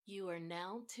You are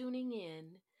now tuning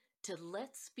in to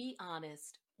Let's Be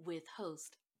Honest with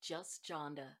host Just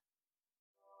Jonda.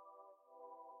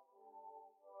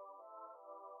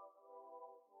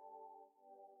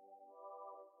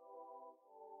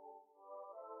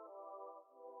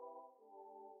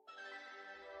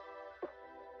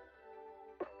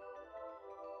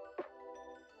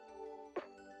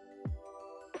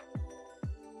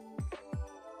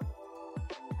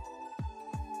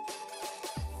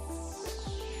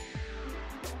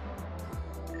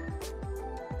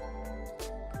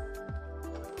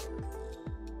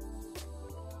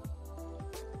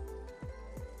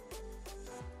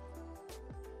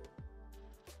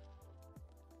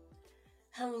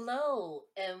 Hello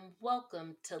and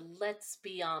welcome to Let's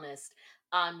Be Honest.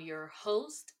 I'm your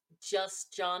host,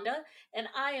 Just Jonda, and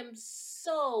I am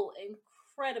so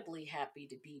incredibly happy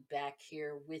to be back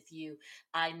here with you.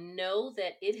 I know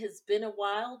that it has been a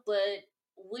while, but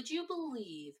would you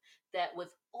believe that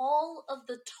with all of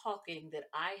the talking that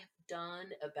I have done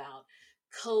about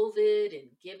COVID and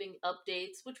giving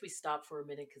updates, which we stopped for a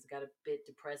minute because it got a bit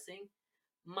depressing,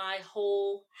 my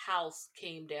whole house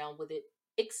came down with it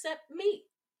except me.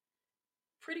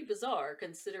 Pretty bizarre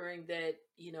considering that,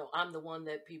 I'm the one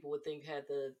that people would think had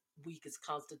the weakest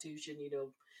constitution,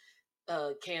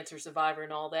 cancer survivor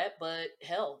and all that. But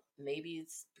hell, maybe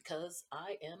it's because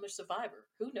I am a survivor.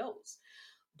 Who knows?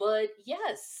 But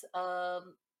yes,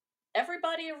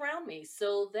 everybody around me.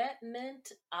 So that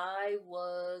meant I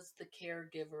was the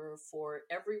caregiver for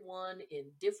everyone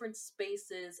in different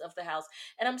spaces of the house.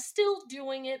 And I'm still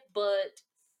doing it, but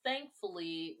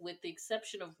thankfully, with the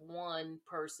exception of one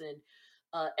person,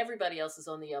 everybody else is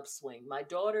on the upswing. My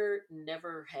daughter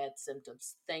never had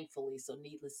symptoms, thankfully. So,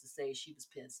 needless to say, she was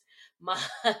pissed. My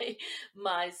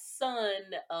my son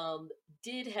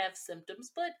did have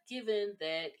symptoms, but given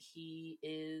that he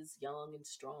is young and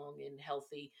strong and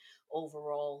healthy,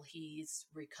 overall, he's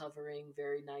recovering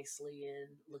very nicely and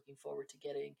looking forward to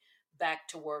getting back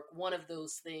to work. One of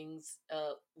those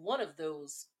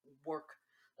work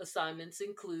assignments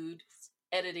include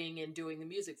editing and doing the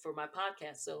music for my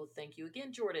podcast. So thank you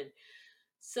again, Jordan.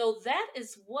 So that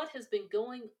is what has been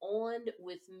going on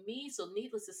with me. So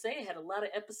needless to say, I had a lot of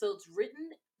episodes written,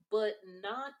 but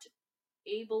not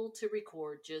able to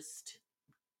record. Just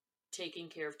taking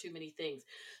care of too many things.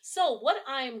 So, what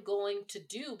I'm going to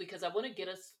do, because I want to get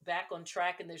us back on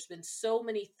track, and there's been so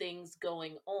many things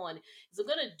going on, is I'm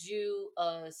going to do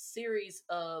a series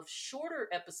of shorter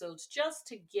episodes just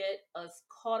to get us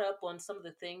caught up on some of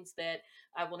the things that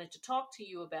I wanted to talk to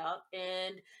you about.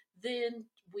 And then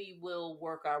we will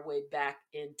work our way back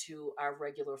into our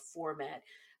regular format.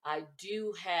 I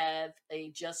do have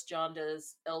a Just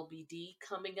Jonda's LBD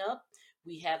coming up.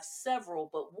 We have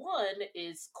several, but one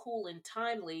is cool and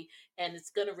timely, and it's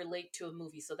going to relate to a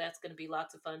movie. So that's going to be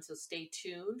lots of fun. So stay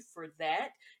tuned for that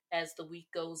as the week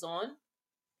goes on.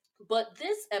 But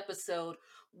this episode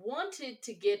wanted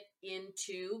to get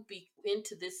into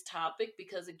this topic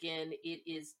because again, it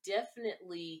is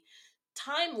definitely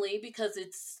timely because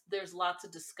there's lots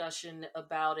of discussion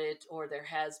about it, or there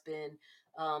has been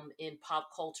in pop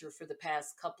culture for the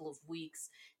past couple of weeks.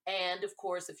 And of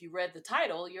course, if you read the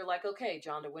title, you're like, okay,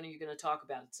 Jonda, when are you going to talk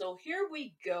about it? So here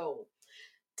we go.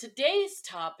 Today's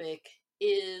topic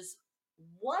is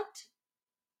what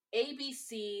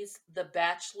ABC's The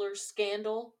Bachelor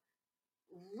scandal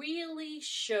really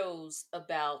shows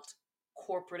about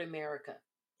corporate America.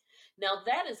 Now,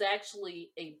 that is actually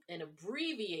an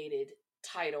abbreviated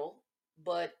title,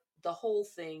 but the whole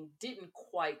thing didn't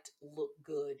quite look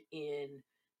good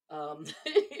um,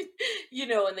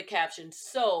 in the caption.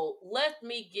 So let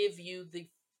me give you the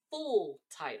full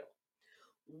title.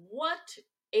 What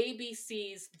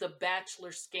ABC's The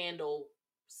Bachelor scandal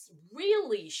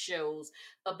really shows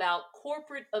about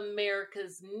corporate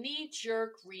America's knee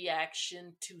jerk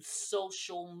reaction to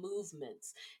social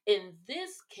movements. In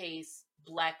this case,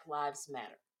 Black Lives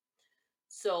Matter.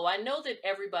 So I know that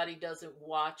everybody doesn't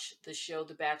watch the show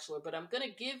The Bachelor, but I'm going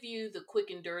to give you the quick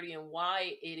and dirty and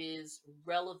why it is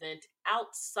relevant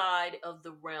outside of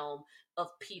the realm of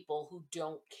people who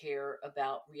don't care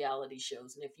about reality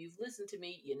shows. And if you've listened to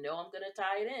me, you know I'm going to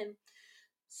tie it in.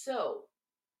 So,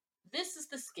 this is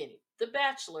the skinny. The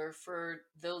Bachelor, for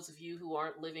those of you who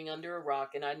aren't living under a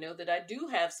rock, and I know that I do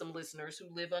have some listeners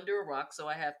who live under a rock, so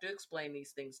I have to explain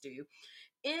these things to you,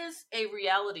 is a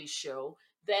reality show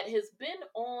that has been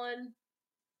on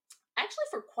actually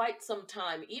for quite some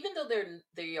time. Even though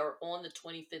they are on the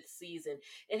 25th season,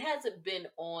 it hasn't been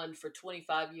on for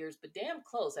 25 years, but damn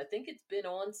close. I think it's been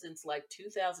on since like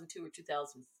 2002 or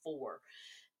 2004.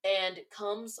 and it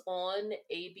comes on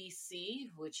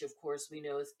ABC, which of course we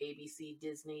know is ABC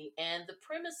Disney. And the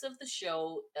premise of the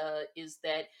show is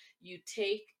that you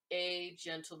take a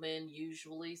gentleman,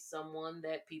 usually someone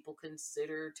that people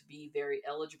consider to be very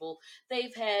eligible.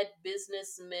 They've had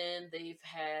businessmen, they've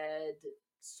had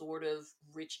sort of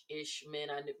rich-ish men.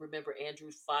 I remember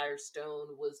Andrew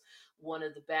Firestone was one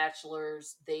of the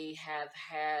bachelors. They have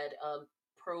had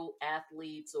pro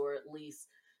athletes, or at least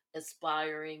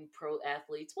aspiring pro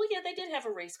athletes. Well, yeah, they did have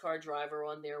a race car driver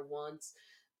on there once.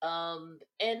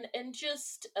 And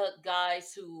just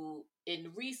guys who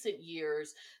in recent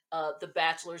years, the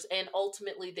bachelors, and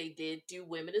ultimately they did do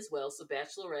women as well, so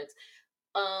bachelorettes.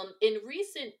 In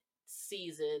recent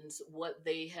seasons, what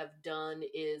they have done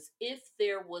is if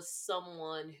there was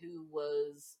someone who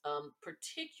was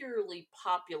particularly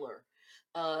popular,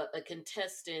 a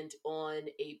contestant on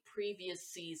a previous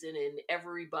season, and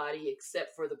everybody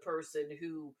except for the person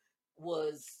who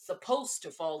was supposed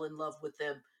to fall in love with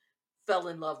them fell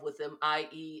in love with them,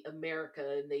 i.e.,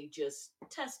 America, and they just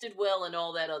tested well and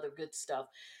all that other good stuff,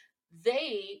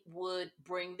 they would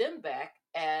bring them back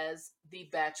as the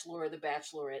bachelor or the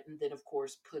bachelorette, and then of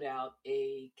course put out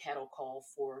a cattle call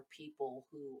for people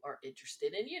who are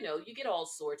interested. And you get all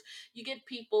sorts. You get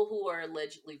people who are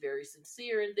allegedly very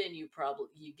sincere, and then you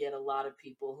get a lot of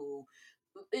people who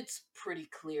it's pretty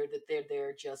clear that they're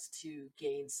there just to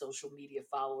gain social media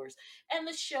followers. And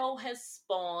the show has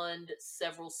spawned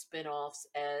several spin-offs,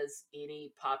 as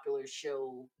any popular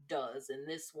show does. And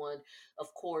this one,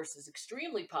 of course, is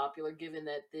extremely popular given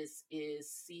that this is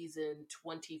season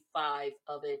 25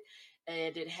 of it.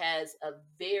 And it has a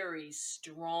very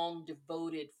strong,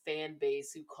 devoted fan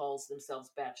base who calls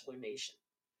themselves Bachelor Nation.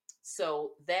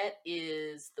 So that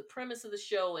is the premise of the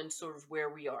show and sort of where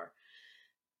we are.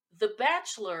 The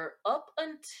Bachelor, up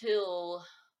until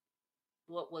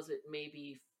what was it,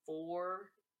 maybe four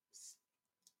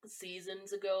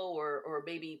seasons ago, or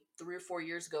maybe 3 or 4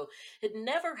 years ago, had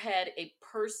never had a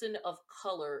person of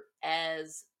color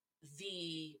as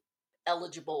the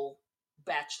eligible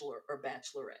bachelor or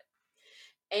bachelorette.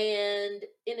 And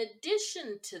in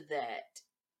addition to that,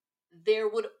 there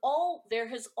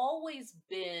has always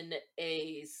been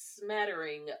a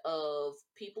smattering of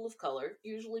people of color,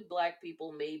 usually black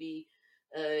people, maybe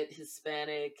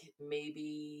Hispanic,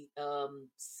 maybe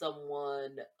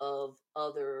someone of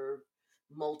other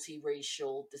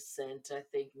multiracial descent. I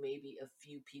think maybe a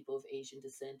few people of Asian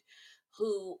descent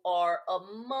who are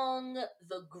among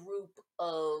the group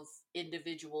of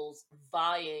individuals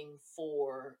vying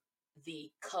for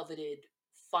the coveted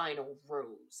final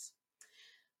rose.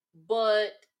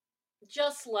 But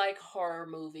just like horror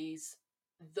movies,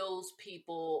 those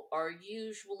people are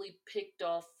usually picked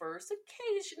off first.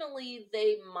 Occasionally,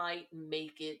 they might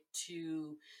make it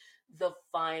to the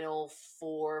final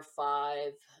four or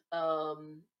five.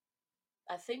 Um,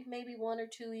 I think maybe one or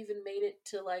two even made it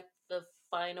to like the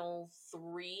final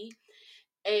three.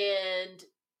 And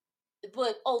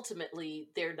but ultimately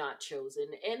they're not chosen,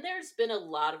 and there's been a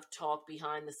lot of talk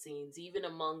behind the scenes, even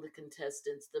among the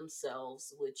contestants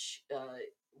themselves, which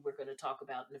we're going to talk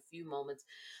about in a few moments,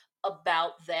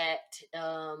 about that,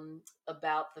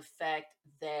 about the fact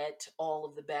that all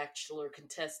of the bachelor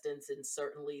contestants, and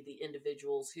certainly the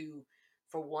individuals who,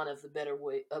 for one of the better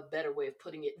way of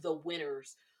putting it, the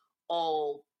winners,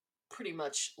 all pretty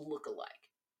much look alike.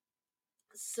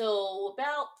 So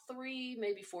about 3,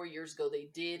 maybe 4 years ago, they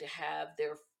did have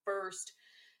their first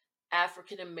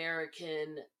African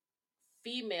American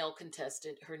female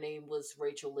contestant. Her name was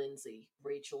Rachel Lindsay.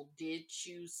 Rachel did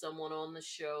choose someone on the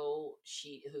show,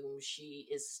 whom she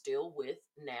is still with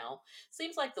now.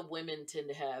 Seems like the women tend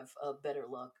to have better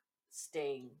luck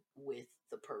staying with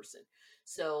the person.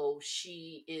 So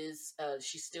she's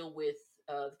still with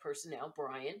the person now,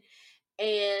 Brian.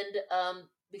 And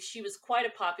she was quite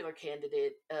a popular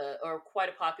candidate, or quite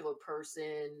a popular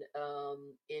person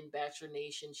in Bachelor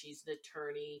Nation. She's an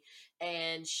attorney,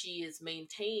 and she has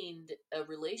maintained a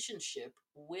relationship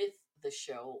with the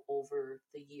show over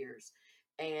the years.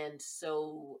 And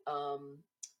so,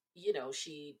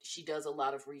 she does a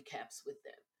lot of recaps with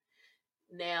them.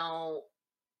 Now,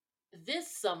 this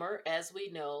summer, as we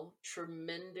know,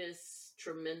 tremendous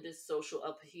social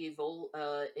upheaval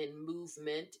and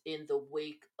movement in the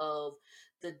wake of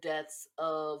the deaths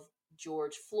of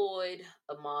George Floyd,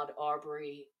 Ahmaud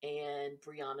Arbery, and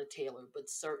Breonna Taylor.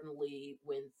 But certainly,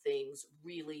 when things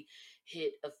really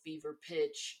hit a fever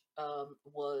pitch,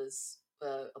 was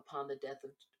upon the death of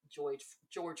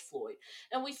George Floyd.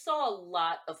 And we saw a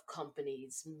lot of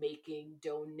companies making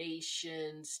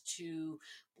donations to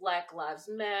Black Lives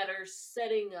Matter,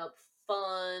 setting up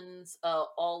funds.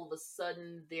 All of a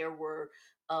sudden, there were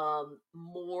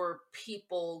more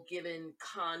people given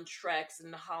contracts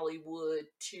in Hollywood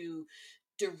to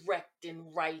direct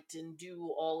and write and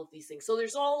do all of these things. So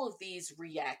there's all of these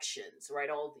reactions, right?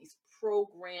 All of these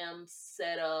programs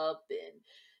set up and,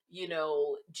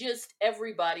 just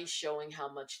everybody showing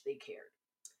how much they cared.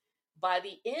 By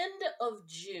the end of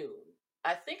June,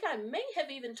 I think I may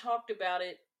have even talked about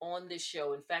it on this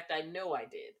show. In fact, I know I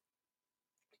did.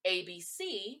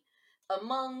 ABC,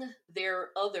 among their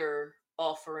other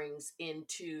offerings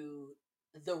into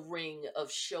the ring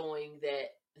of showing that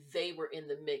they were in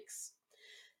the mix,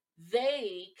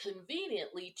 they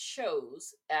conveniently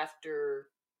chose, after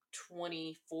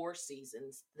 24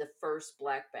 seasons, the first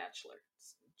Black Bachelor.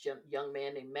 Young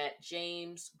man named Matt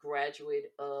James,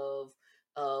 graduate of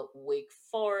Wake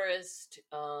Forest,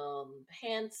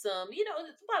 handsome. The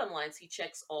bottom line is he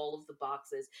checks all of the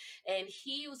boxes, and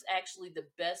he was actually the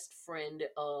best friend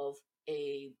of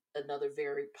another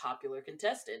very popular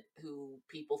contestant who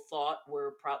people thought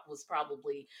was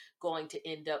probably going to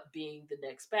end up being the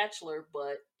next Bachelor,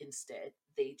 but instead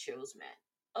they chose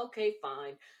Matt. Okay,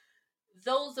 fine.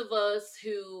 Those of us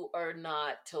who are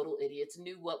not total idiots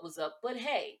knew what was up, but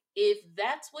hey, if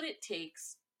that's what it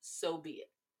takes, so be it.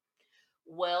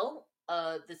 Well,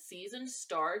 the season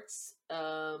starts.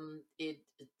 It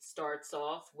starts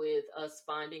off with us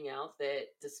finding out that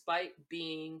despite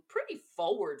being pretty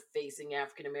forward facing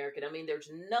African American, I mean, there's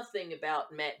nothing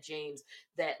about Matt James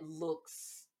that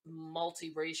looks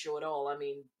multiracial at all. I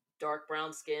mean, dark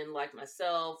brown skin like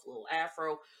myself, little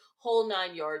afro, whole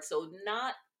nine yards. So,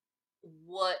 not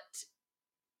what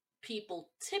people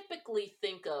typically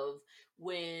think of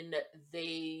when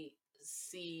they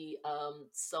see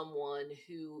someone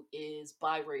who is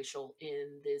biracial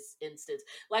in this instance.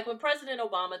 Like when President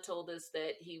Obama told us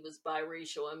that he was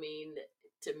biracial, I mean,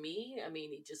 to me, I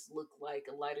mean, he just looked like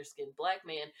a lighter skinned black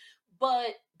man.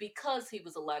 But because he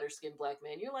was a lighter skinned black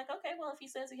man, you're like, okay, well, if he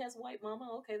says he has a white mama,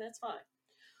 okay, that's fine.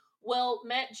 Well,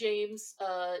 Matt James,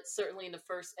 certainly in the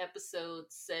first episode,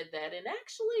 said that, and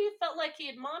actually it felt like he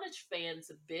admonished fans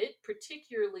a bit,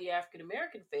 particularly African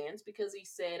American fans, because he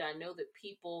said, I know that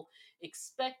people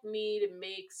expect me to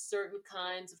make certain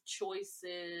kinds of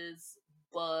choices,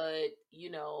 but,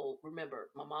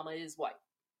 remember, my mama is white.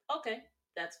 Okay,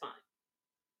 that's fine.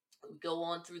 We go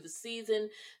on through the season.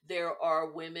 There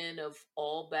are women of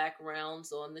all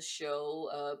backgrounds on the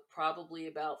show. Probably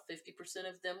about 50%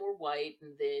 of them were white,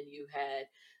 and then you had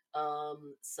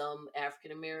some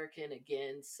African American,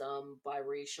 again, some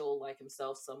biracial like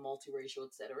himself, some multiracial,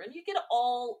 etc. And you get um,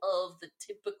 all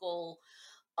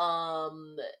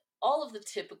of the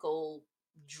typical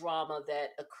drama that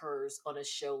occurs on a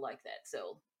show like that.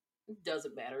 So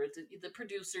doesn't matter. The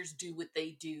producers do what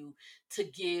they do to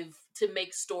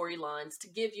make storylines, to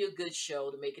give you a good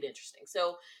show, to make it interesting.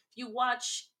 So if you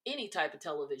watch any type of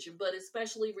television, but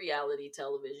especially reality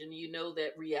television, you know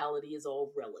that reality is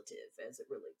all relative as it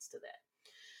relates to that.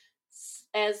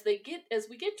 As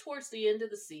we get towards the end of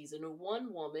the season,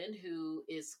 one woman who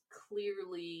is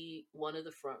clearly one of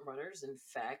the front runners, in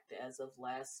fact, as of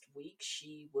last week,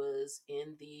 she was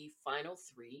in the final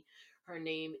three. Her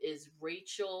name is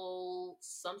Rachel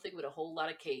something with a whole lot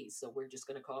of K's, so we're just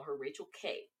going to call her Rachel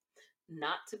K.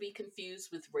 Not to be confused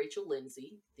with Rachel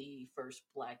Lindsay, the first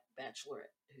Black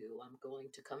Bachelorette, who I'm going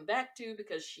to come back to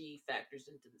because she factors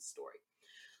into the story.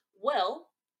 Well,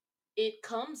 it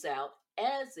comes out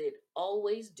as it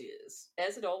always does.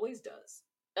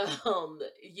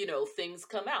 Things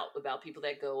come out about people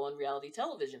that go on reality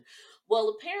television.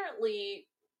 Well, apparently,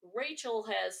 Rachel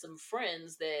has some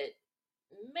friends that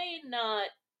may not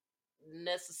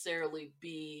necessarily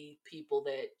be people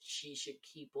that she should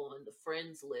keep on the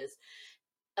friends list,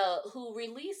 who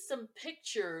released some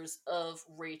pictures of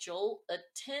Rachel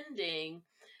attending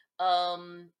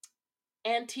um,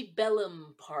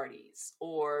 antebellum parties,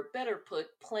 or better put,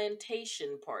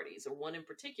 plantation parties, or one in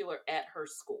particular at her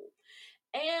school,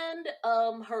 and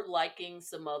her liking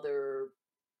some other,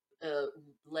 uh,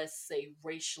 let's say,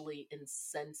 racially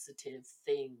insensitive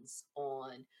things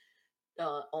on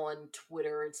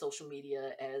Twitter and social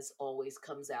media, as always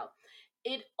comes out.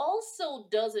 It also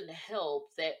doesn't help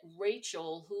that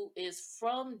Rachel, who is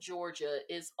from Georgia,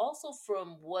 is also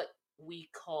from what we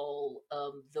call,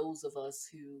 those of us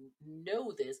who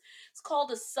know this, it's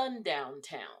called a sundown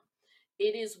town.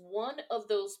 It is one of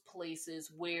those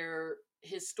places where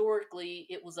historically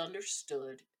it was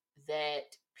understood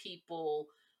that people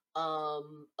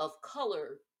of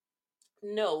color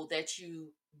know that you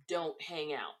don't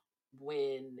hang out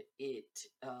when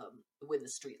the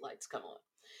street lights come on.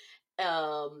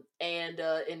 And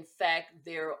in fact,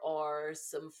 there are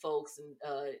some folks,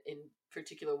 in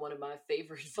particular, one of my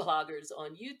favorite vloggers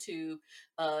on YouTube,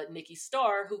 Nikki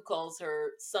Starr, who calls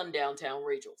her Sundowntown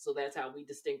Rachel. So that's how we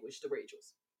distinguish the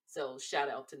Rachels. So shout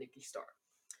out to Nikki Starr.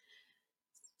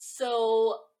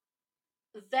 So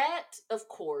that, of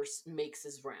course, makes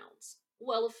his rounds.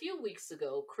 Well, a few weeks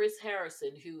ago, Chris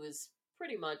Harrison, who is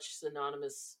pretty much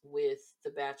synonymous with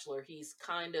The Bachelor, he's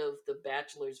kind of The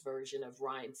Bachelor's version of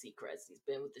Ryan Seacrest. He's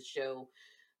been with the show,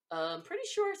 pretty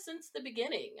sure since the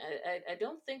beginning. I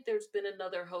don't think there's been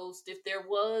another host. If there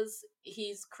was,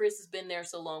 Chris has been there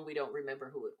so long we don't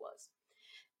remember who it was.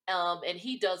 And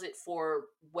he does it for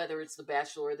whether it's The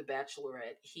Bachelor or The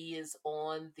Bachelorette. He is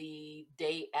on the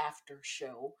day after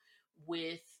show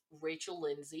with Rachel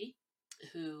Lindsay,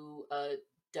 who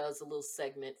does a little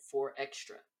segment for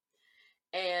Extra.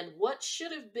 And what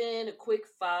should have been a quick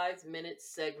 5 minute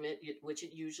segment, which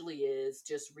it usually is,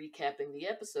 just recapping the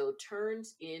episode,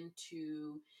 turns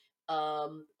into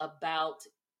about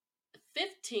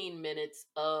 15 minutes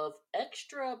of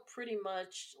Extra pretty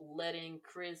much letting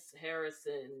Chris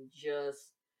Harrison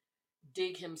just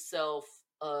dig himself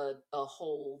a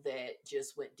hole that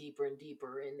just went deeper and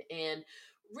deeper. And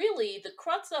really, the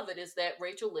crux of it is that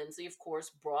Rachel Lindsay, of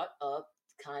course, brought up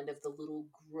kind of the little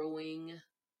growing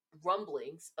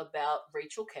rumblings about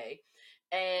Rachel K.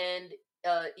 And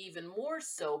even more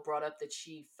so brought up that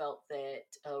she felt that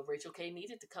Rachel K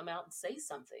needed to come out and say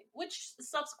something, which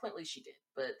subsequently she did,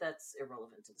 but that's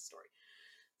irrelevant to the story.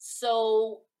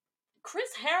 So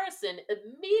Chris Harrison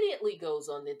immediately goes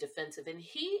on the defensive, and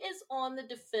he is on the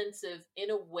defensive in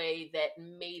a way that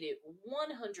made it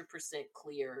 100%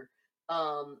 clear,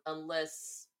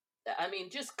 unless, I mean,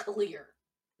 just clear,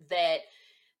 that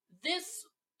this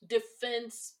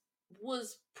defense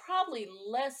was probably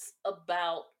less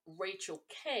about Rachel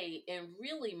K and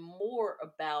really more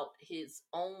about his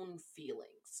own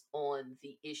feelings on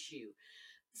the issue,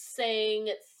 saying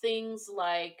things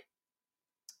like,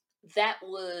 that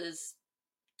was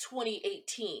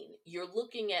 2018. You're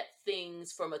looking at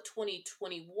things from a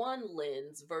 2021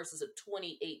 lens versus a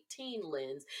 2018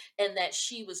 lens, and that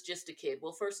she was just a kid.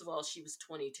 Well, first of all, she was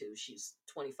 22. She's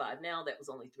 25 now. That was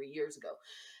only 3 years ago.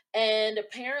 And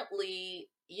apparently,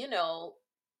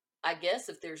 I guess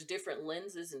if there's different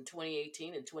lenses in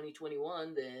 2018 and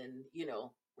 2021, then,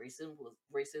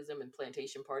 racism and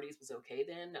plantation parties was okay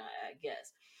then, I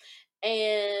guess.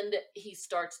 And he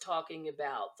starts talking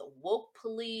about the woke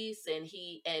police, and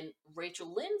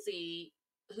Rachel Lindsay,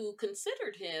 who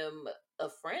considered him a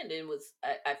friend and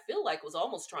I feel like was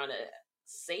almost trying to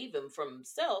save him from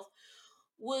himself,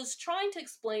 was trying to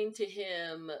explain to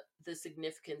him the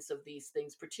significance of these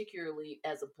things, particularly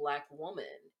as a Black woman.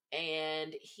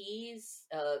 And he's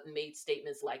made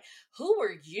statements like, "Who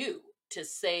are you to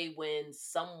say when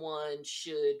someone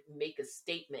should make a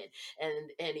statement?"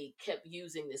 And he kept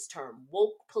using this term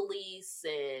 "woke police,"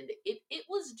 and it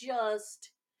was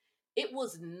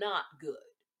not good.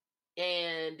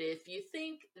 And if you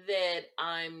think that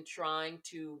I'm trying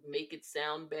to make it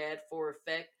sound bad for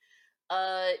effect,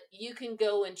 you can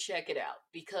go and check it out,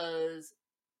 because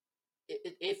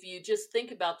if you just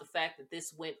think about the fact that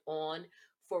this went on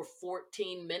for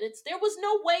 14 minutes, there was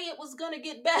no way it was going to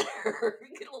get better.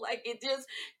 Like,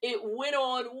 it went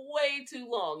on way too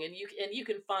long. And you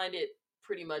can find it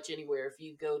pretty much anywhere. If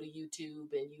you go to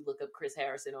YouTube and you look up Chris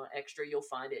Harrison on Extra, you'll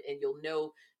find it, and you'll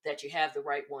know that you have the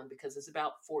right one, because it's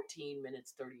about 14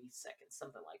 minutes 30 seconds,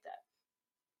 something like that.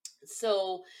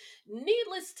 So,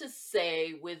 needless to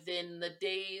say, within the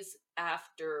days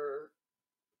after,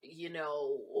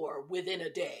 or within a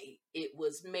day, it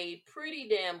was made pretty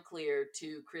damn clear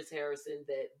to Chris Harrison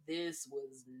that this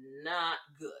was not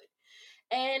good.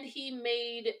 And he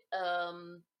made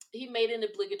an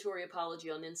obligatory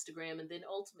apology on Instagram, and then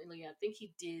ultimately I think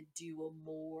he did do a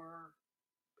more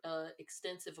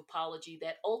extensive apology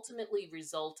that ultimately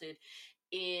resulted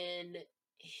in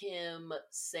him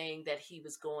saying that he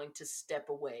was going to step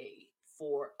away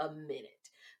for a minute.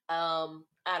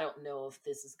 I don't know if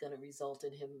this is going to result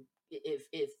in him, if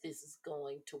this is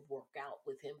going to work out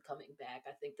with him coming back.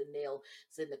 I think the nail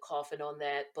is in the coffin on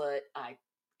that, but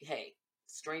hey,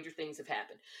 stranger things have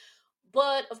happened.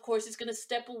 But of course, he's going to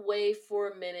step away for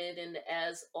a minute, and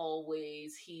as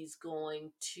always, he's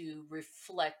going to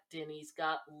reflect, and he's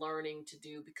got learning to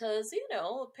do, because,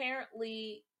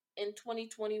 apparently in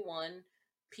 2021,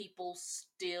 people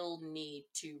still need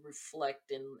to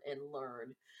reflect and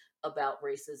learn about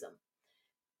racism.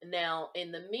 Now,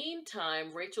 in the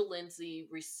meantime, Rachel Lindsay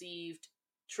received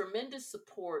tremendous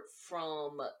support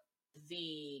from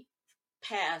the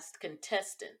past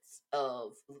contestants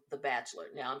of The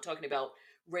Bachelor. Now, I'm talking about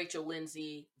Rachel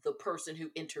Lindsay, the person who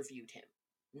interviewed him,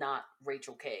 not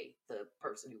Rachel K, the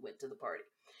person who went to the party.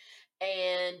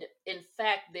 And in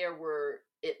fact, there were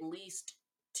at least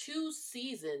two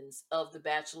seasons of The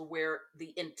Bachelor where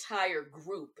the entire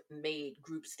group made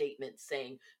group statements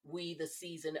saying, "We, the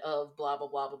season of blah, blah,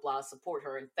 blah, blah, blah, support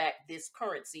her." In fact, this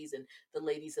current season, the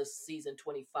ladies of season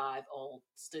 25 all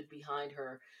stood behind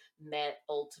her. Matt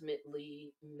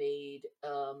ultimately made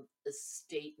a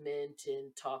statement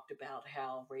and talked about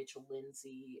how Rachel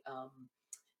Lindsay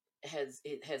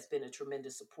has been a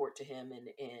tremendous support to him,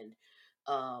 and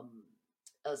um,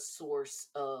 a source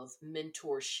of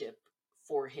mentorship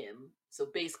for him. So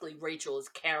basically, Rachel is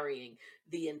carrying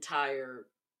the entire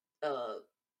uh,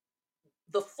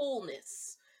 the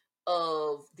fullness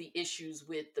of the issues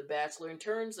with The Bachelor in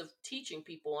terms of teaching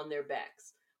people on their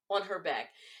backs, on her back.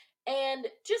 And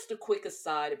just a quick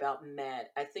aside about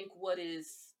Matt, I think what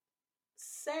is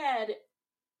sad,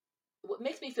 what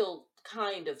makes me feel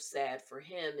kind of sad for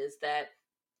him is that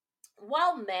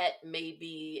while Matt may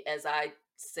be, as I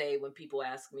say when people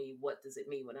ask me, what does it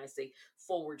mean when I say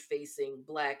forward facing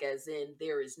black, as in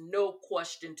there is no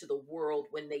question to the world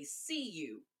when they see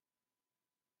you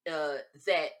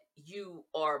that you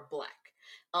are black.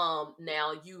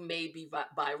 Now you may be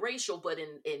biracial, but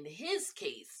in his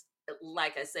case,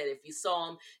 like I said, if you saw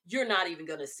him, you're not even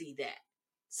going to see that.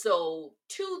 So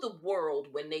to the world,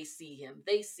 when they see him,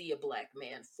 they see a black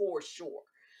man for sure.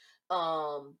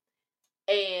 Um,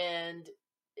 and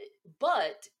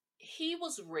but he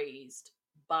was raised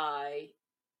by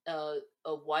a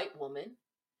white woman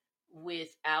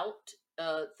without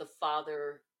the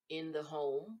father in the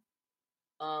home.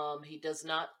 He does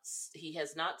not. He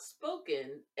has not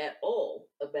spoken at all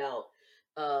about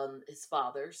his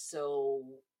father. So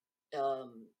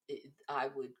I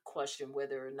would question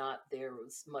whether or not there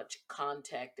was much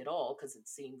contact at all, because it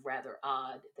seemed rather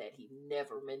odd that he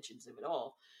never mentions him at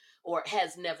all, or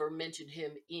has never mentioned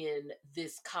him in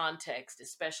this context,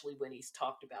 especially when he's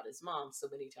talked about his mom so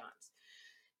many times.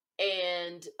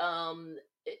 And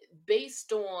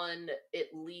based on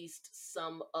at least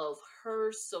some of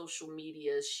her social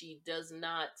media, she does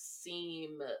not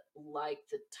seem like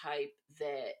the type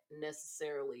that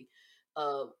necessarily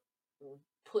uh,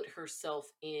 put herself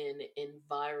in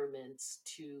environments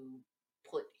to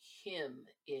put him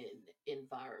in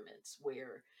environments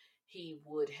where he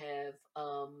would have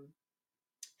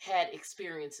had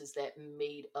experiences that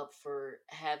made up for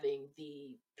having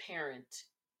the parent,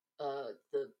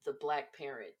 the black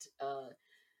parent,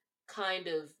 kind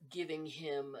of giving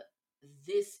him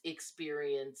this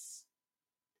experience,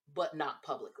 but not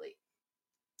publicly.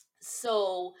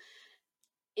 So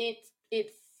it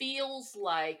it feels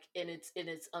like, and it's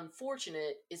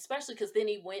unfortunate, especially because then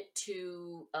he went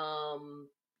to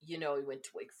he went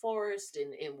to Wake Forest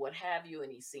and what have you,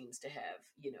 and he seems to have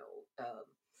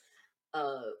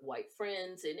white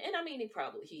friends, and I mean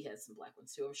he has some black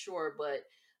ones too, I'm sure, but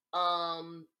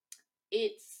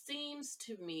it seems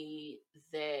to me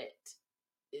that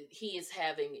he is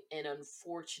having an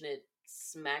unfortunate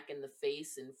smack in the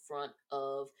face in front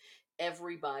of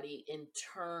everybody in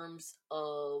terms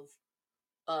of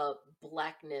uh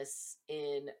blackness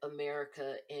in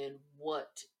America, and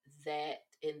what that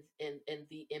and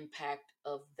the impact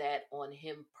of that on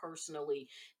him personally,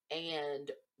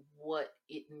 and what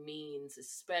it means,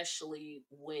 especially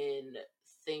when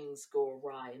things go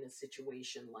awry in a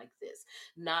situation like this.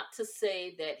 Not to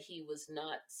say that he was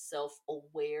not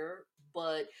self-aware,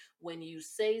 but when you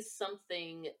say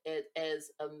something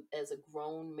as a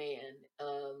grown man,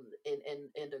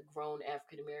 and a grown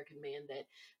African American man, that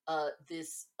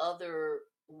this other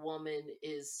woman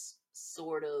is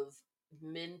sort of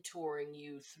mentoring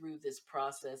you through this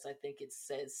process, I think it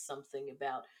says something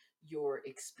about your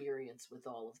experience with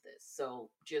all of this. So,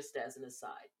 just as an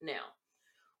aside. Now,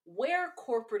 where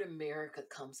corporate America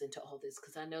comes into all this,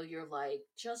 because I know you're like,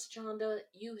 Just Jonda,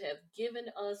 you have given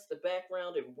us the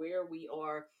background and where we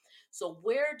are. So,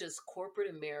 where does corporate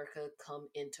America come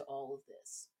into all of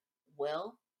this?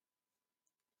 Well,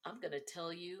 I'm going to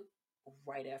tell you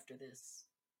right after this.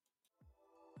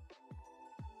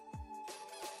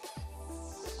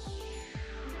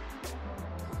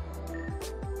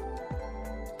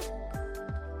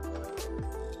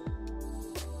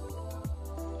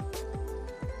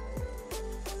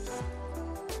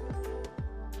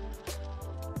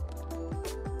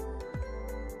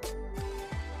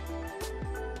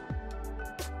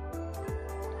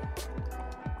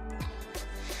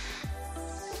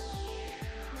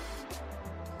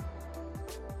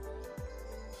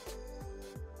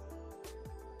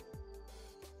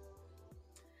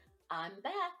 I'm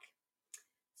back.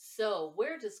 So,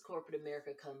 where does corporate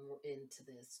America come into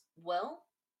this? Well,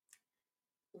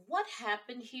 what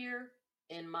happened here,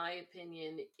 in my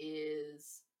opinion,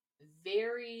 is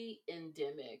very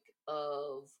endemic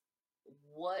of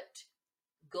what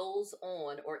goes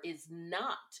on or is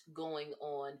not going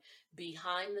on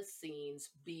behind the scenes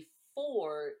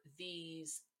before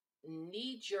these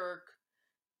knee jerk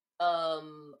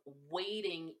um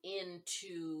wading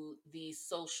into the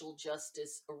social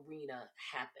justice arena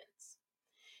happens.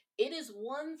 It is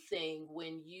one thing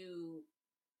when you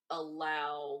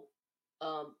allow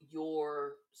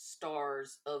your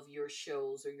stars of your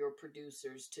shows or your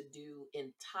producers to do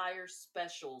entire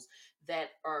specials that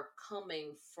are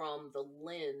coming from the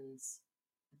lens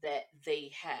that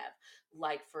they have.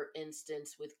 Like, for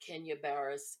instance, with Kenya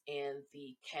Barris and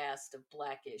the cast of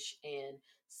Blackish, and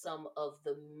some of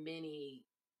the many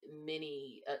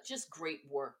just great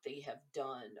work they have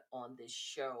done on this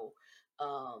show.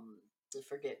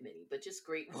 Forget many, but just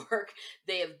great work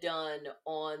they have done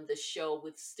on the show,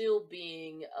 with still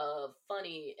being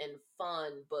funny and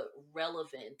fun but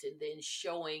relevant, and then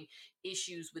showing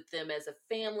issues with them as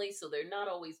a family, so they're not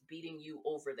always beating you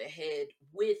over the head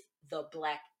with the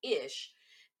black ish,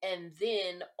 and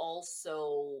then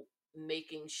also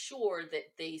making sure that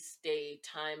they stay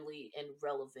timely and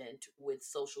relevant with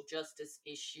social justice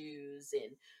issues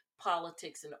and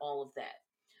politics and all of that.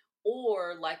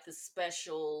 Or like the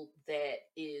special that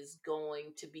is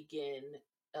going to begin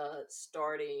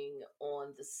starting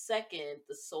on the second,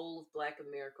 The Soul of Black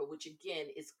America, which again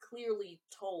is clearly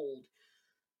told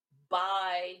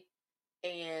by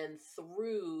and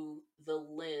through the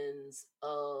lens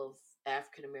of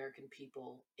African American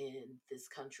people in this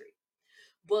country.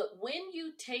 But when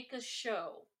you take a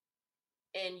show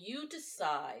and you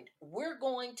decide we're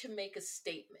going to make a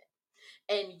statement,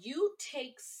 and you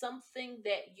take something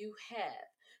that you have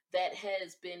that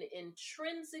has been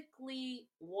intrinsically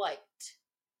white,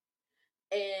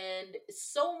 and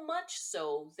so much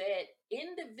so that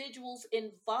individuals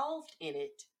involved in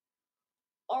it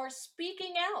are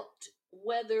speaking out,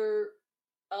 whether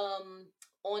um,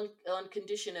 on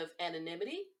condition of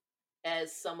anonymity,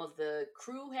 as some of the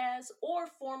crew has, or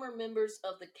former members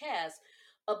of the cast,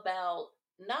 about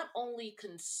not only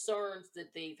concerns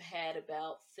that they've had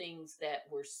about things that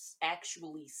were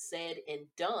actually said and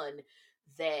done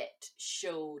that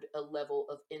showed a level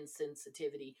of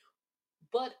insensitivity,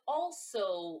 but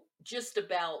also just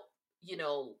about,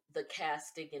 the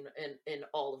casting and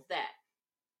all of that.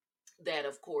 That,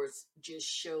 of course, just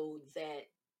showed that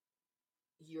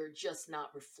you're just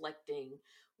not reflecting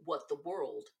what the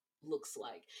world looks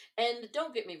like. And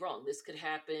don't get me wrong, this could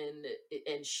happen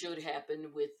and should happen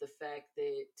with the fact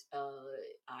that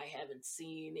I haven't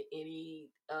seen any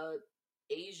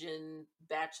Asian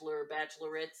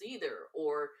bachelorettes either.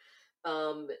 Or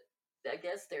um, I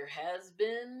guess there has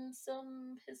been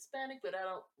some Hispanic, but I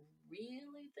don't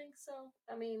really think so.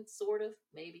 I mean, sort of,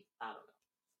 maybe. I don't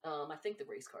know. I think the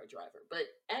race car driver, but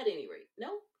at any rate, no,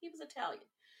 he was Italian.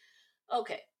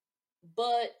 Okay,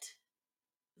 but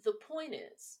the point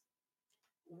is,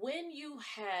 when you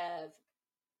have,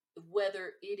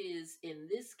 whether it is in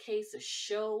this case a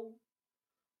show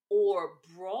or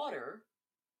broader,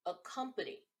 a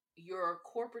company, your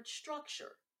corporate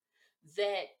structure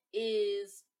that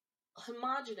is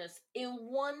homogenous in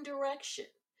one direction,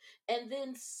 and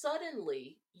then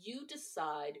suddenly you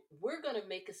decide we're going to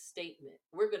make a statement,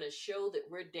 we're going to show that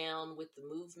we're down with the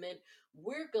movement,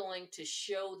 we're going to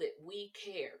show that we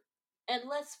care. And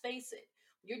let's face it,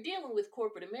 you're dealing with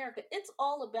corporate America. It's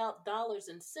all about dollars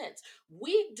and cents.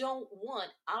 We don't want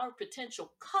our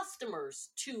potential customers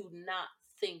to not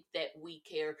think that we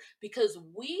care, because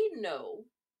we know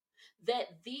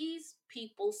that these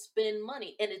people spend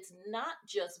money. And it's not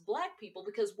just black people,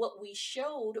 because what we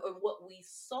showed, or what we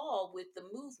saw with the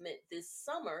movement this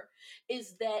summer,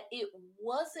 is that it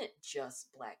wasn't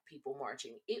just black people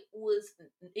marching. It was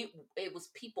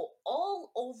people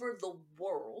all over the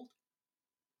world,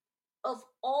 of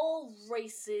all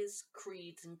races,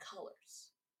 creeds, and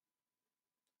colors,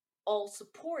 all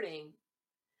supporting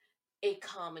a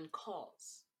common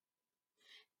cause.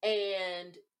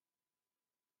 And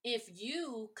if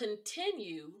you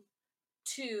continue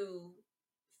to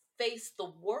face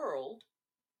the world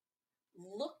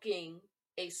looking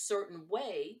a certain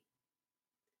way,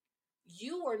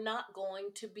 you are not going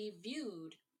to be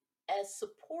viewed as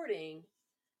supporting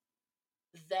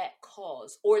that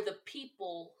cause, or the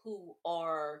people who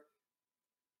are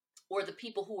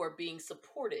being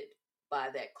supported by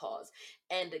that cause.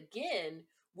 And again,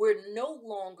 we're no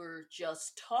longer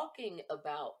just talking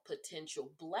about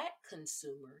potential black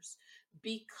consumers,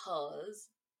 because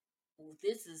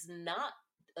this is not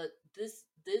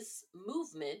this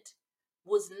movement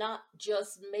was not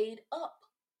just made up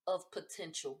of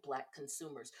potential Black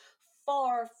consumers.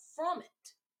 Far from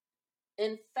it.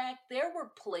 In fact, there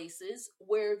were places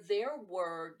where there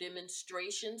were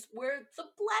demonstrations where the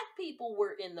Black people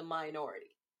were in the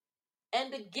minority.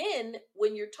 And again,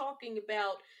 when you're talking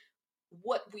about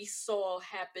what we saw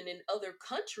happen in other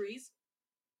countries,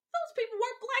 those people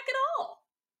weren't Black at all.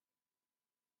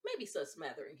 Maybe some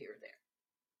smattering here and there.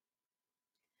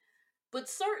 But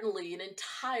certainly an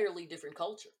entirely different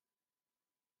culture.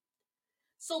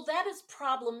 So that is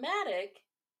problematic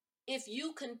if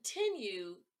you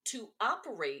continue to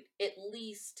operate, at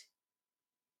least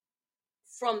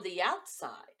from the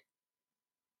outside,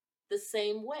 the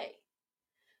same way.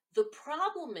 The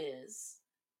problem is,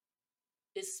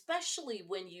 especially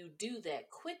when you do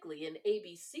that quickly, and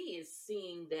ABC is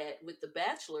seeing that with The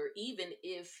Bachelor, even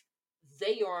if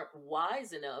they aren't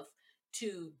wise enough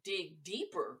to dig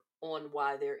deeper on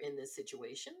why they're in this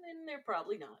situation, and they're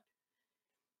probably not,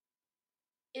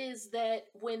 is that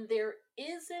when there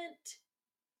isn't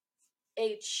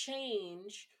a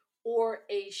change or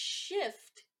a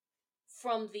shift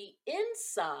from the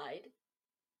inside,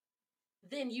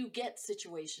 then you get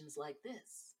situations like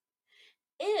this.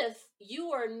 If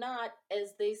you are not,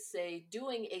 as they say,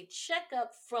 doing a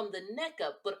checkup from the neck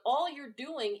up, but all you're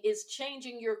doing is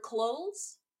changing your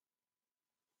clothes,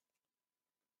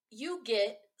 you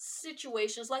get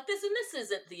situations like this. And this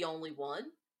isn't the only one.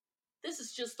 This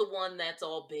is just the one that's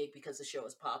all big because the show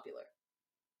is popular.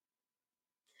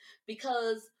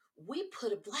 Because we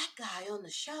put a Black guy on the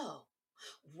show.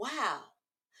 Wow,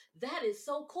 that is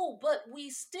so cool. But we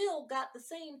still got the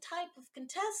same type of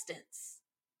contestants.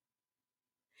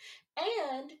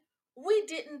 And we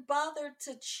didn't bother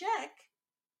to check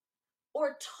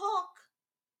or talk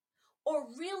or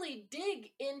really dig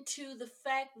into the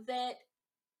fact that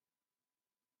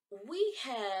we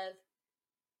have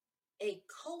a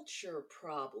culture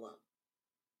problem.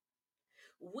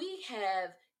 We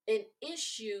have an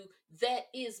issue that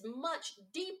is much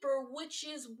deeper, which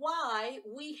is why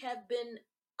we have been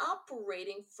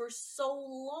operating for so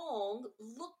long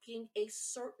looking a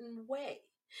certain way.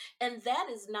 And that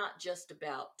is not just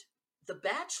about The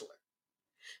Bachelor,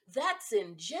 that's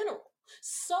in general.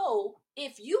 So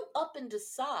if you up and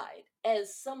decide,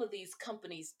 as some of these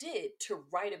companies did, to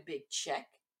write a big check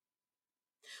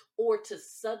or to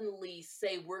suddenly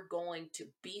say we're going to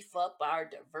beef up our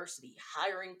diversity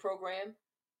hiring program,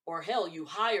 or hell, you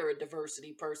hire a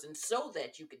diversity person so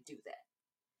that you could do that.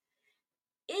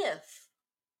 If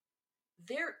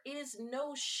there is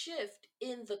no shift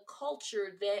in the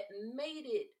culture that made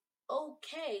it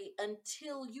okay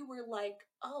until you were like,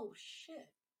 oh shit,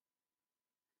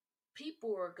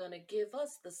 people are going to give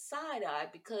us the side eye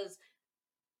because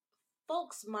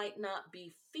folks might not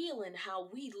be feeling how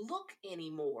we look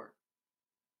anymore.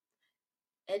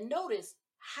 And notice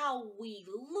how we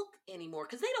look anymore,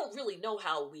 because they don't really know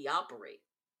how we operate.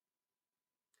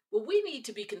 What we need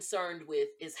to be concerned with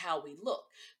is how we look,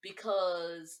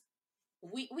 because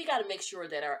we got to make sure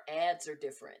that our ads are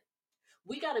different.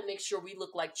 We got to make sure we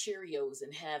look like Cheerios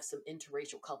and have some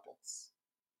interracial couples.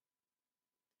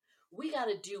 We got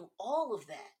to do all of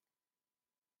that.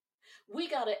 We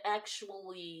got to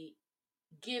actually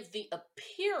give the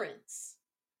appearance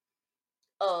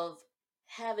of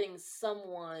having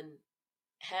someone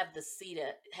have a seat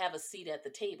at the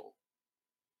table,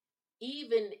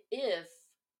 even if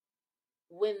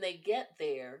when they get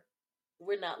there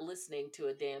we're not listening to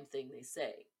a damn thing they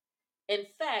say. In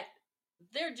fact,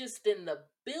 they're just in the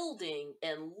building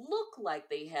and look like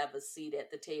they have a seat at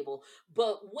the table,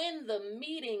 but when the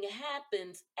meeting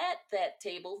happens at that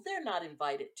table, they're not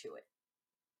invited to it.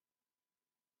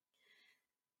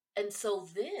 And so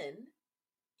then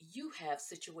you have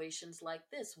situations like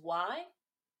this. Why?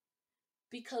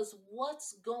 Because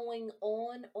what's going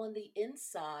on the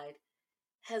inside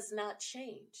has not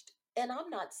changed. And I'm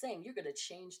not saying you're going to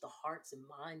change the hearts and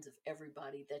minds of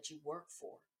everybody that you work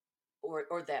for,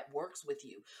 or that works with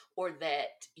you, or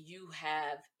that you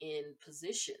have in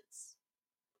positions.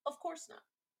 Of course not.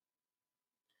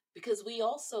 Because we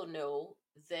also know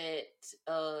that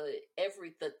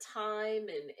the time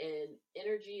and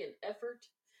energy and effort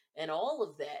and all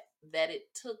of that it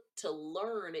took to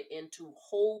learn and to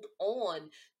hold on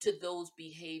to those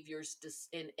behaviors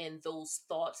and those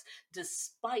thoughts,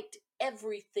 despite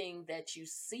everything that you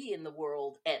see in the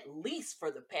world, at least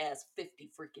for the past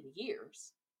 50 freaking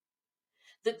years,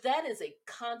 that is a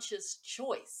conscious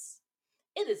choice.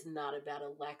 It is not about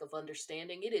a lack of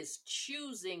understanding. It is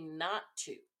choosing not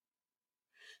to.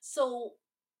 So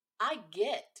I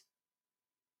get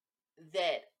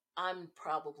that I'm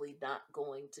probably not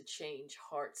going to change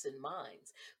hearts and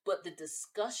minds, but the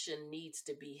discussion needs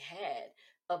to be had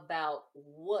about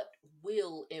what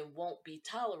will and won't be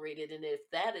tolerated. And if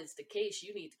that is the case,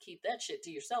 you need to keep that shit to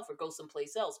yourself or go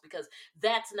someplace else, because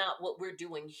that's not what we're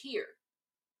doing here.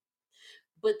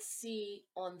 But see,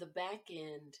 on the back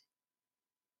end,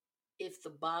 if the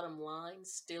bottom line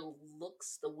still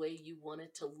looks the way you want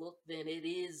it to look, then it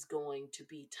is going to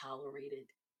be tolerated.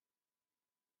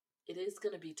 It is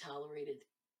going to be tolerated.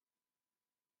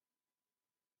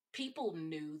 People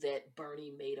knew that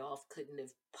Bernie Madoff couldn't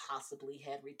have possibly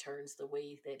had returns the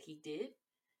way that he did.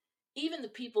 Even the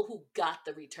people who got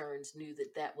the returns knew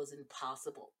that that was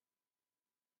impossible.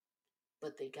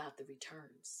 But they got the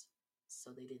returns,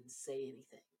 so they didn't say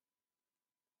anything.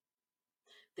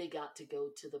 They got to go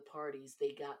to the parties.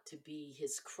 They got to be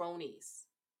his cronies.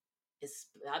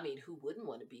 I mean, who wouldn't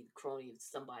want to be the crony of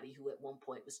somebody who at one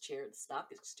point was chair of the stock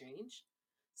exchange?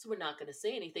 So we're not going to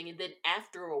say anything. And then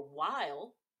after a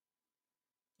while,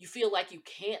 you feel like you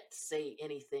can't say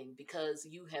anything because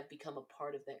you have become a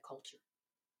part of that culture.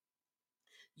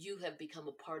 You have become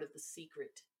a part of the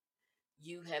secret.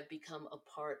 You have become a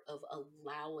part of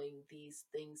allowing these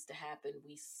things to happen.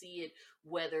 We see it,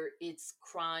 whether it's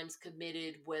crimes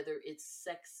committed, whether it's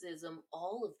sexism,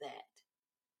 all of that.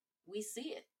 We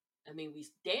see it. I mean, we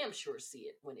damn sure see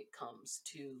it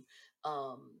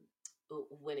um,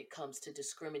 when it comes to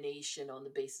discrimination on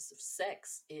the basis of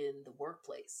sex in the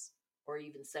workplace, or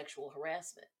even sexual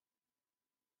harassment.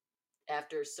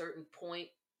 After a certain point,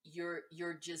 you're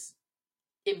just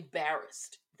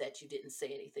embarrassed that you didn't say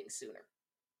anything sooner.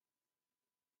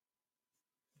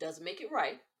 Doesn't make it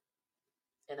right,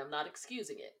 and I'm not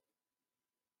excusing it,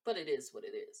 but it is what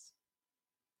it is.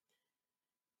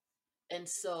 And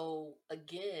so,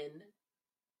 again,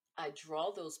 I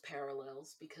draw those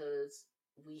parallels because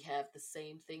we have the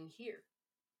same thing here.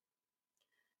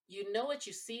 You know it,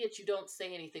 you see it, you don't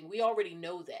say anything. We already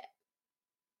know that.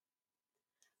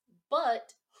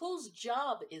 But whose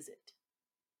job is it?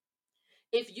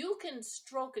 If you can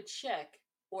stroke a check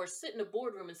or sit in a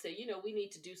boardroom and say, we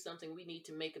need to do something, we need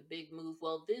to make a big move.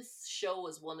 Well, this show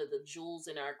is one of the jewels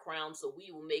in our crown, so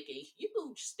we will make a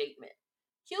huge statement.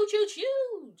 Huge, huge,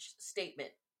 huge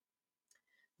statement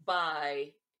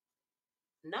by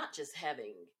not just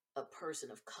having a person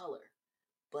of color,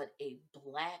 but a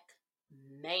black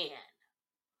man,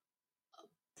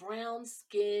 a brown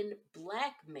skinned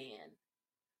black man,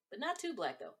 but not too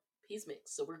black though. He's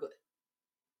mixed, so we're good.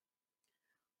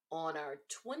 On our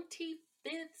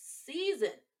 25th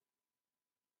season.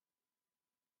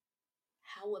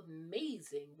 How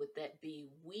amazing would that be?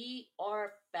 We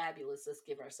are fabulous. Let's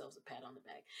give ourselves a pat on the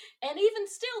back. And even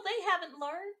still, they haven't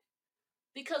learned.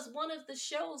 Because one of the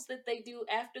shows that they do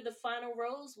after the final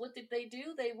rose, what did they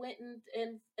do? They went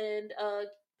and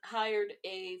hired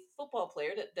a football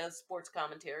player that does sports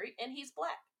commentary, and he's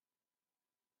black.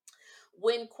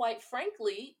 When, quite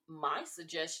frankly, my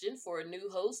suggestion for a new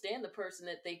host and the person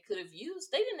that they could have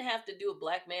used, they didn't have to do a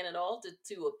black man at all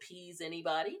to appease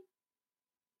anybody.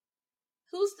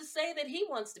 Who's to say that he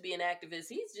wants to be an activist?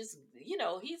 He's just,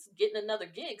 he's getting another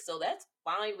gig, so that's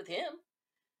fine with him.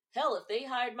 Hell, if they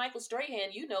hired Michael Strahan,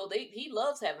 he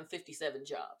loves having 57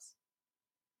 jobs.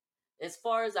 As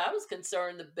far as I was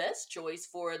concerned, the best choice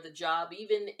for the job,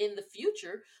 even in the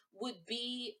future, would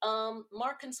be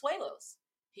Mark Consuelos.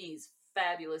 He's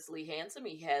fabulously handsome.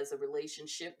 He has a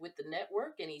relationship with the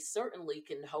network, and he certainly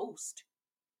can host.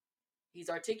 He's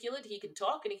articulate, he can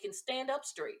talk, and he can stand up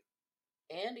straight.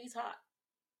 And he's hot.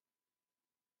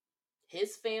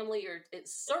 His family it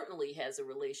certainly has a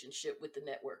relationship with the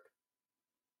network.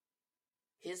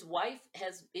 His wife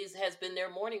has been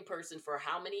their morning person for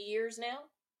how many years now?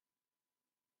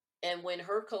 And when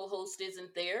her co-host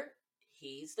isn't there,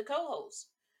 he's the co-host.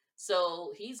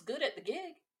 So he's good at the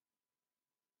gig.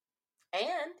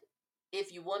 And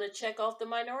if you want to check off the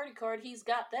minority card, he's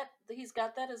got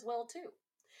that as well too.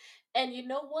 And you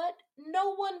know what?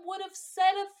 No one would have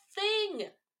said a thing.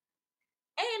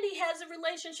 And he has a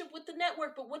relationship with the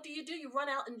network. But what do? You run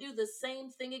out and do the same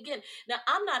thing again. Now,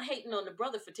 I'm not hating on the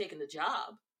brother for taking the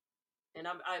job. And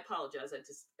I apologize. I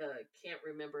just can't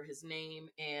remember his name.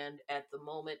 And at the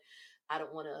moment, I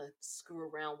don't want to screw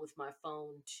around with my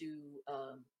phone to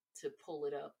pull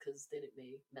it up, because then it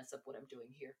may mess up what I'm doing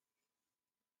here.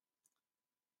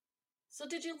 So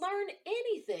did you learn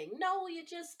anything? No, you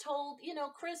just told,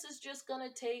 Chris is just going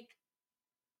to take,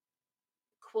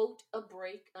 quote, a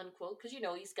break, unquote, because,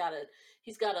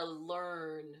 he's got to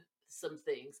learn some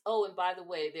things. Oh, and by the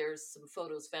way, there's some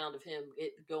photos found of him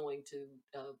going to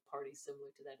parties similar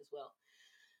to that as well.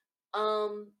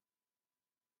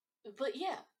 But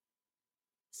yeah,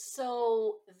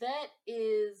 so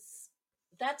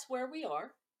that's where we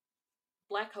are.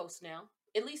 Black host now.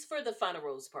 at least for the final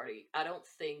rose party, I don't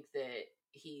think that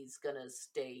he's gonna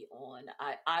stay on.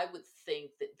 I would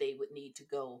think that they would need to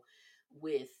go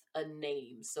with a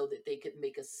name so that they could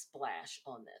make a splash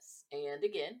on this. And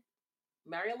again,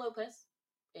 Mario Lopez.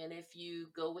 And if you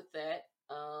go with that,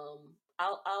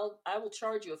 I will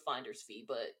charge you a finder's fee,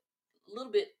 but a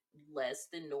little bit less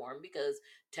than norm because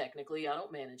technically I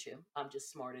don't manage him. I'm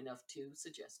just smart enough to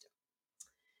suggest him.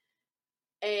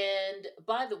 And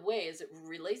by the way, as it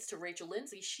relates to Rachel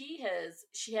Lindsay, she has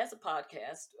a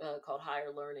podcast called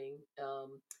Higher Learning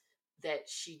that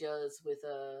she does with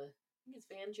I think it's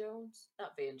Van Jones,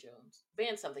 not Van Jones,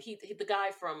 Van something. He the guy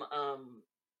from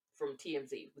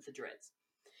TMZ with the dreads,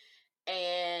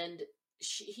 and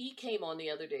he came on the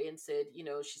other day and said,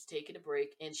 she's taking a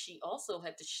break, and she also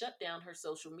had to shut down her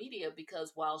social media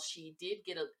because while she did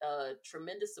get a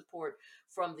tremendous support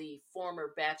from the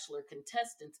former Bachelor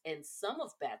contestants and some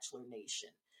of Bachelor Nation,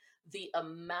 the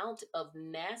amount of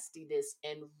nastiness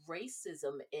and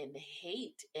racism and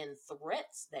hate and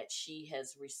threats that she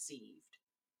has received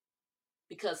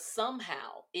because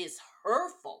somehow it's her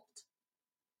fault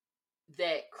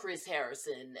that Chris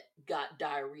Harrison got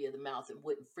diarrhea of the mouth and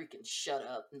wouldn't freaking shut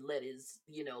up and let his,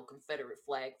 Confederate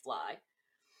flag fly.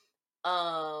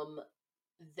 Um,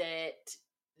 that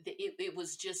it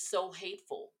was just so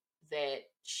hateful that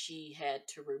she had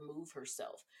to remove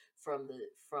herself from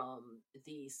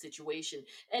the situation.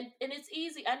 And it's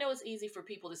easy. I know it's easy for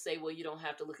people to say, well, you don't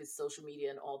have to look at social media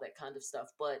and all that kind of stuff,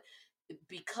 but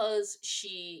because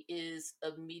she is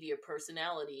a media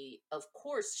personality, of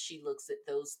course she looks at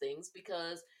those things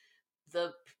because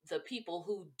the the people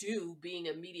who do being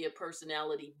a media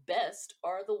personality best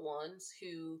are the ones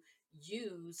who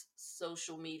use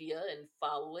social media and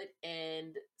follow it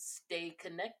and stay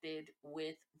connected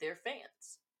with their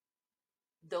fans.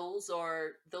 Those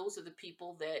are the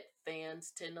people that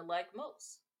fans tend to like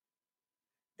most.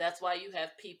 That's why you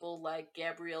have people like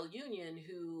Gabrielle Union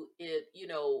who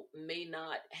may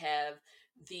not have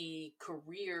the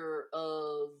career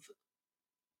of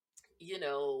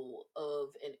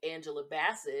an Angela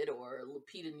Bassett or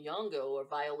Lupita Nyong'o or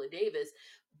Viola Davis,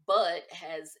 but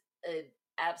has an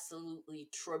absolutely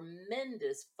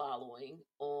tremendous following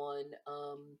on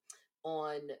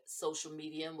social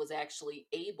media and was actually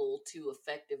able to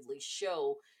effectively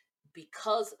show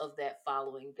because of that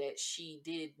following that she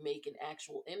did make an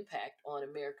actual impact on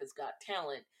America's Got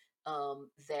Talent,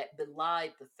 that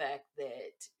belied the fact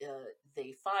that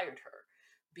they fired her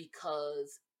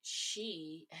because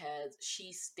she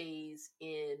stays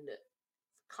in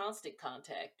constant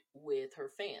contact with her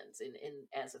fans and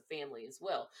as a family as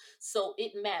well. So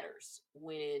it matters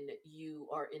when you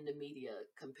are in the media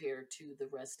compared to the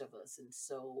rest of us. And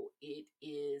so it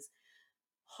is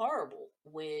horrible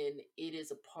when it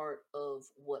is a part of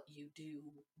what you do,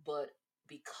 but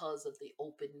because of the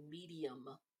open medium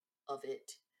of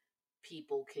it,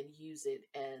 people can use it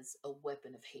as a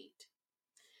weapon of hate.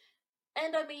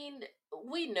 And I mean,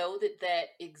 we know that that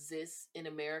exists in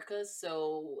America,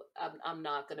 so I'm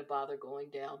not going to bother going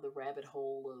down the rabbit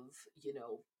hole of,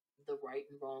 the right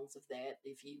and wrongs of that.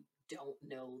 If you don't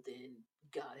know, then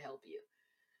God help you.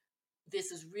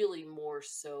 This is really more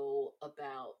so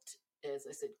about, as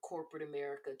I said, corporate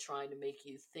America trying to make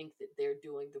you think that they're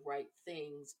doing the right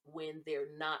things when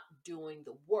they're not doing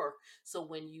the work. So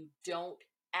when you don't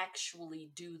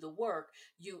actually do the work,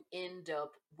 you end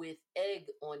up with egg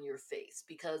on your face.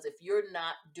 Because if you're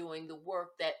not doing the work,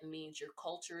 that means your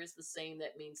culture is the same.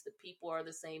 That means the people are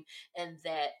the same. And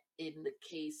that in the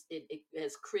case,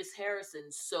 as Chris Harrison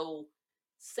so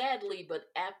sadly but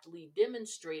aptly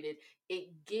demonstrated, it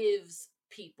gives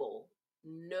people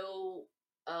no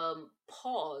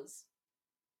pause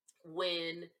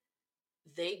when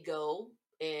they go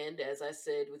and, as I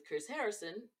said with Chris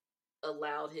Harrison,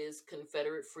 allowed his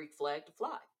Confederate freak flag to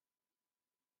fly.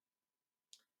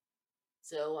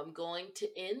 So I'm going to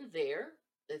end there.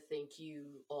 I think you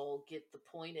all get the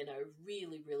point, and I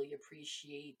really, really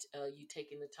appreciate you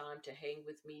taking the time to hang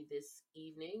with me this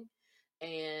evening,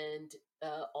 and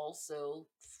also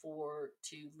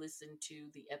to listen to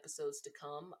the episodes to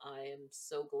come. I am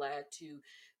so glad to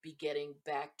be getting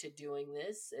back to doing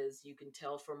this, as you can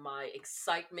tell from my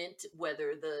excitement,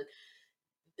 whether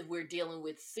we're dealing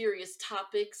with serious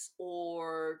topics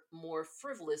or more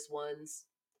frivolous ones.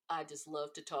 I just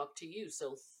love to talk to you.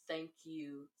 So thank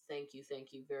you, thank you,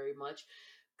 thank you very much.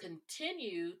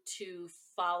 continue to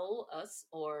follow us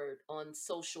or on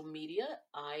social media.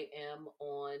 I am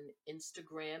on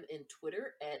Instagram and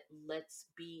Twitter at Let's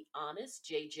Be Honest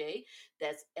JJ.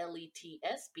 That's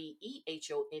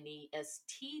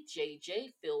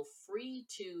LETSBEHONESTJJ. Feel free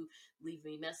to leave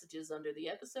me messages under the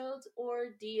episodes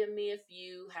or DM me if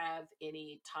you have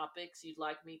any topics you'd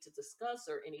like me to discuss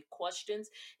or any questions,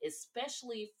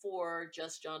 especially for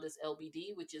Just Jaundice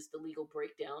LBD, which is the legal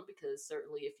breakdown, because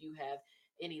certainly if you have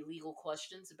any legal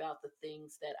questions about the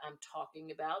things that I'm talking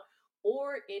about,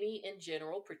 or any in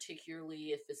general,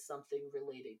 particularly if it's something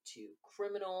related to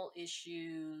criminal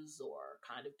issues or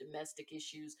kind of domestic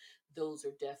issues. Those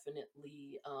are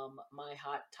definitely my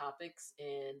hot topics,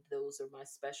 and those are my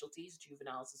specialties,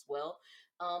 juveniles as well.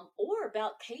 Or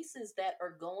about cases that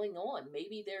are going on.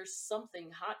 Maybe there's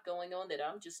something hot going on that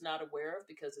I'm just not aware of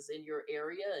because it's in your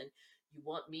area and you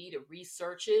want me to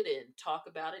research it and talk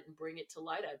about it and bring it to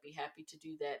light, I'd be happy to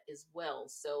do that as well.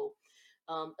 So,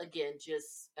 again,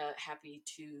 just happy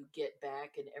to get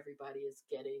back, and everybody is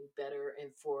getting better.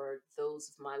 And for those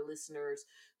of my listeners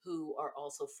who are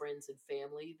also friends and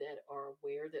family that are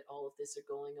aware that all of this are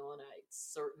going on, I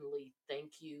certainly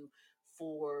thank you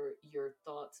for your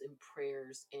thoughts and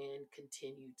prayers and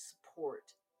continued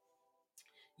support.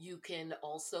 You can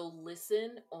also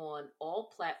listen on all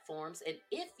platforms. And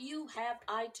if you have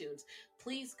iTunes,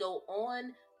 please go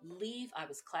on, leave. I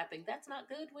was clapping. That's not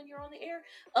good when you're on the air.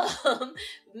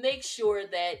 Make sure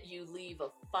that you leave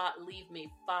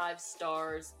me 5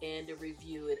 stars and a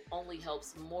review. It only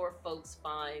helps more folks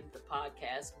find the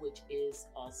podcast, which is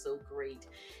also great.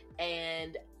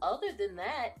 And other than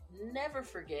that, never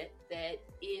forget that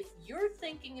if you're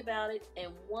thinking about it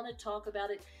and want to talk about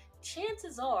it,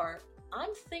 chances are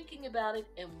I'm thinking about it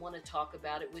and want to talk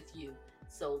about it with you.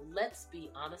 So let's be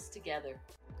honest together.